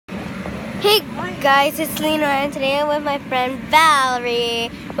Hey guys, it's Lena and today I'm with my friend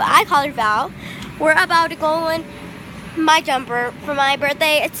Valerie. Well, I call her Val. We're about to go on my jumper for my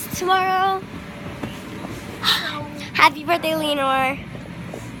birthday. It's tomorrow. Happy birthday, Leonor.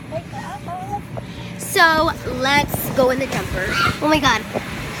 So let's go in the jumper. Oh my god.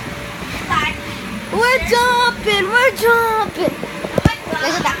 We're jumping. Look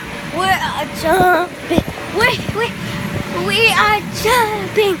at that. We are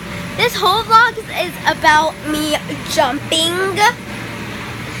jumping. This whole vlog is about me jumping.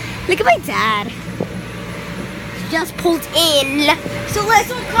 Look at my dad. He just pulled in. So let's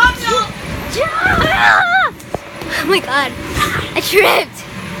jump. Oh my god. I tripped.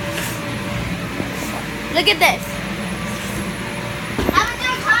 Look at this.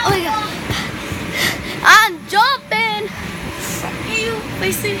 Oh my god. I'm jumping. Hey, you,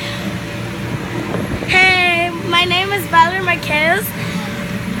 Lacey. Hey, my name is Valerie Marquez.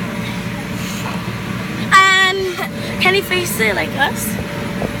 And can you face it like us?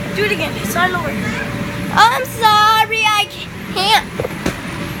 Do it again, so I know where. I'm sorry, I can't.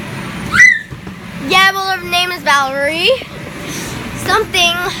 Yeah, well, her name is Valerie.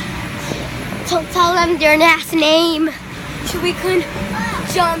 Something. Don't tell them their last name. So we can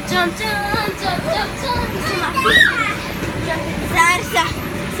jump. To my feet. Jumping side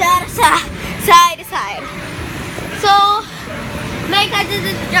to side. So, my cousin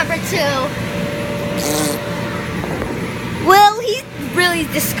is a jumper too. Well, he's really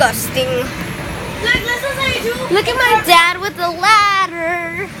disgusting. Look, this is how you do. Look at my dad with the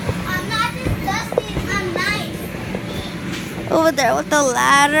ladder. I'm not disgusting, I'm nice. Over there with the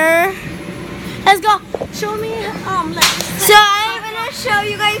ladder. Let's go. Show me, So I'm gonna show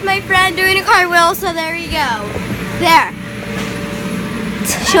you guys my friend doing a cartwheel. So there you go. There.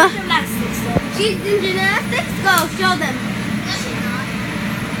 Show. Gymnastics. She's in gymnastics. Go, show them.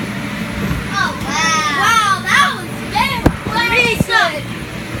 Oh, Wow, that was very good.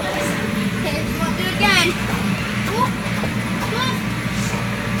 Okay, we'll do it again.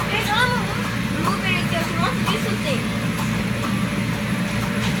 Move it because she wants to do something.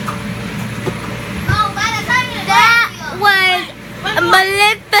 That was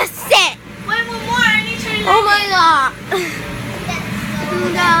magnificent. Wait, one more. I need to Oh my god.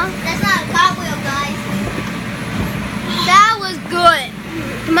 No. That's not a cartwheel, guys. That was good.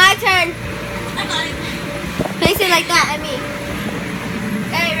 My turn. I got it. Place it like that at me.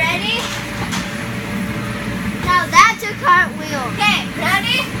 Okay, ready? Now that's a cartwheel. Okay,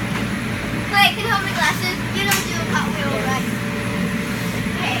 ready? Wait, can you hold my glasses? You don't do a cartwheel, right?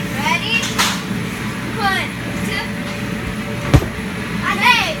 Okay, ready? 1, 2.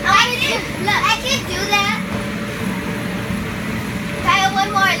 Hey, look. I can do that. Try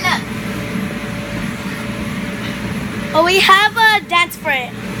one more, look. Oh, we have a dance for it.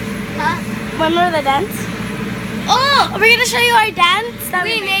 Huh? Remember the dance? Oh! Are we going to show you our dance? That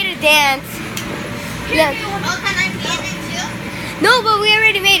We made a dance. Look. Oh, can I be in it too? No, but we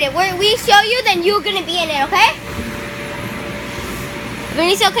already made it. We show you, then you're gonna be in it, okay?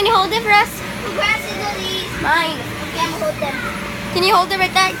 Vinicio, can you hold it for us? Who grasses are these? Mine. Okay, I'm gonna hold them. Can you hold it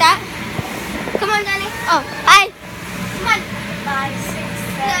right there, like that? Come on, Danny. Oh, hi. Come on. 5, 6,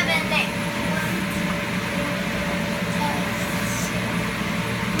 7, 8.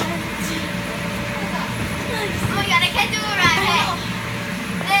 Oh my god, I can't do it right. Okay.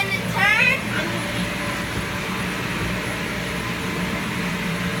 Then turn.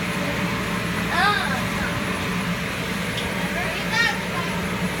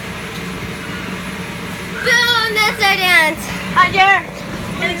 Boom, that's our dance. Hi, there.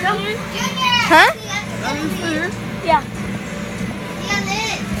 Can I come? Huh? Yeah.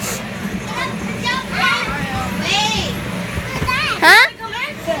 Huh? Come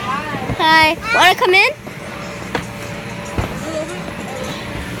in. Say hi. Hi. Wanna come in?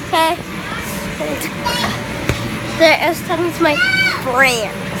 Okay. There, I was talking to my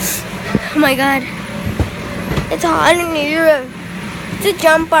friend. Oh my god. It's hot in here. It's a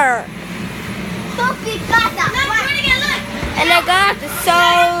jumper. And I got the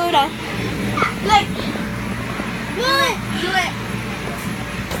soda. Look. What? Do it.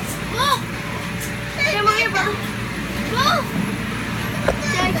 Move. Come over here, brother. Move.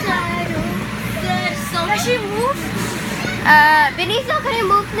 Does she move? Benicio, can you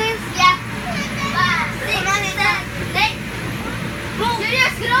move, please? Yeah. 5, 6, 7, 8. Move.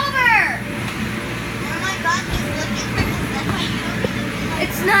 Julius, get over. Oh my God, he's looking for the stuff.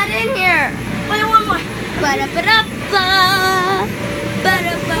 It's not in here. Wait, one more. Ba-da-ba-da-ba.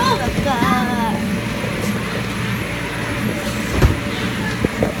 Ba-da-ba-ba-ba.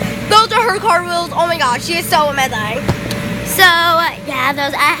 Those are her cartwheels. Oh my god, she is so amazing. So yeah,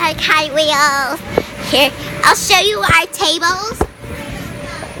 those are her kite wheels. Here, I'll show you our tables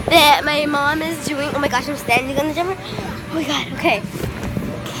that my mom is doing. Oh my gosh, I'm standing on the jumper. Oh my god, okay.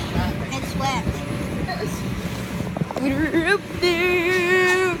 It's wet.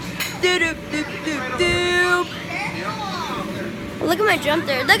 Look at my jump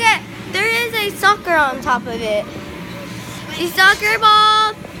there. Look at, there is a soccer on top of it. See, soccer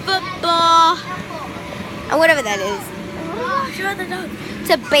ball, football, and whatever that is. Oh, show the dog. It's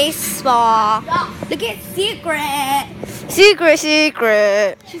a baseball. Look at Secret. Secret.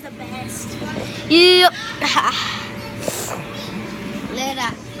 She's the best. Yep. Look at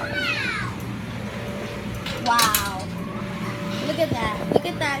that. Wow. Look at that. Look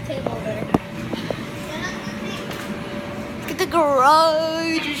at that table there. Look at the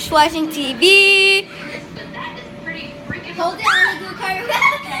garage. Just watching TV. Hold it. I want to do a cartwheel. I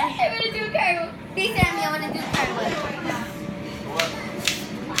want to do a cartwheel. Face at me. I want to do a cartwheel.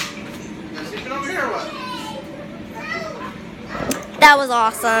 That was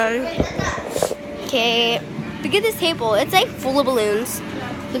awesome. Okay, look at this table. It's like full of balloons.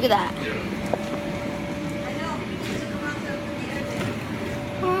 Look at that.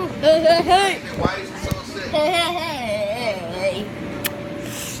 Hey.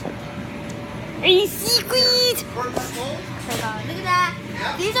 A secret. Look at that.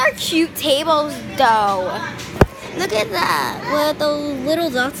 These are cute tables, though. Look at that with those little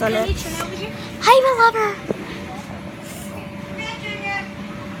dots on it. Hi, my lover.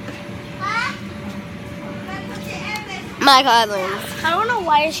 My cousins. I don't know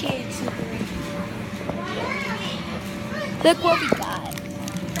why she ate super. Look what we got.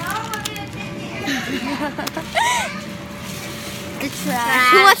 The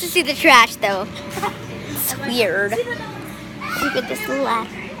trash. Who wants to see the trash though? It's weird. Look at this letter.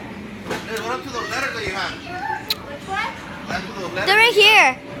 What up to those letters that you have? What up to those letters? They're right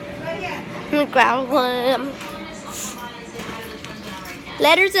here. I'm gonna grab one.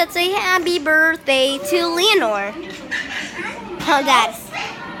 Letters that say happy birthday to Leonore. Oh, Dad.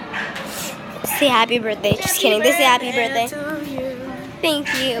 Say happy birthday. Just kidding. They say happy birthday. Thank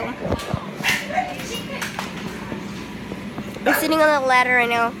you. I'm sitting on the ladder right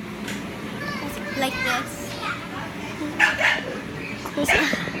now. Like this.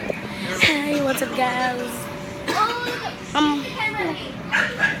 Hey, what's up, guys?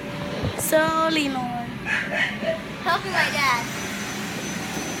 So Lenore. Helping my dad.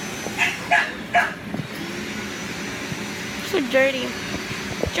 So dirty.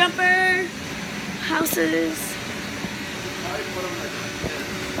 Jumper, houses.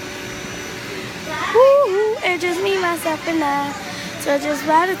 Woo, it's just me, myself, and I. So just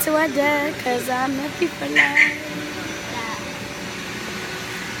ride it till I die, cause I'm happy for life.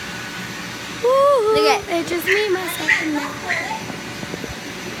 Woo, Look at- it's just me, myself, and I.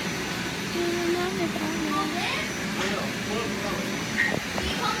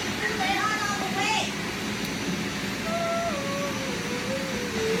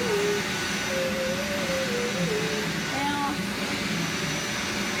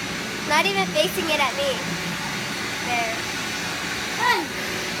 Not even facing it at me. There.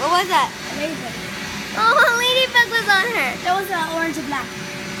 What was that? Ladybug. Oh, ladybug was on her. That was orange and black.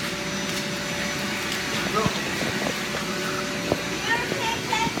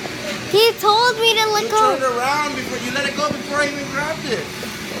 He told me to let You go. turned around before you let it go before I even grabbed it.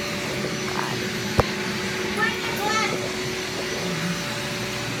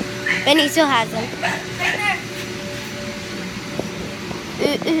 Benny still has them.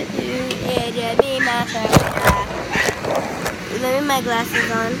 Let me my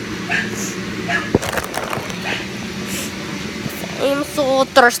glasses on. I'm so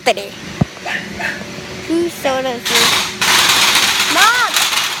thirsty. Two sodas. Mom!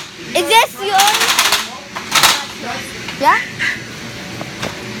 Is this yours? Yeah?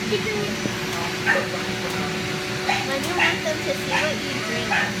 When you want them to see what you drink.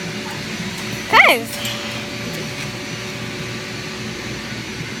 Guys.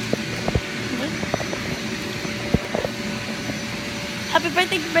 Happy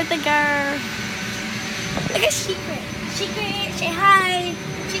birthday, girl. Look at Secret. Secret, say hi.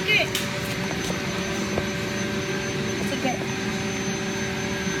 Secret. Secret.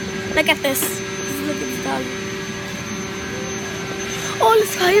 Look at this. Look at this dog. Oh,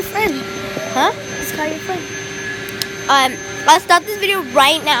 let's call your friend. Huh? Let's call your friend. I'll stop this video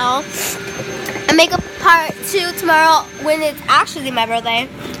right now and make a part 2 tomorrow when it's actually my birthday.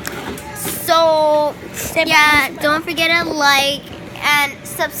 So, yeah, don't forget to like and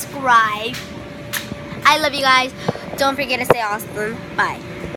subscribe. I love you guys. Don't forget to stay awesome. Bye.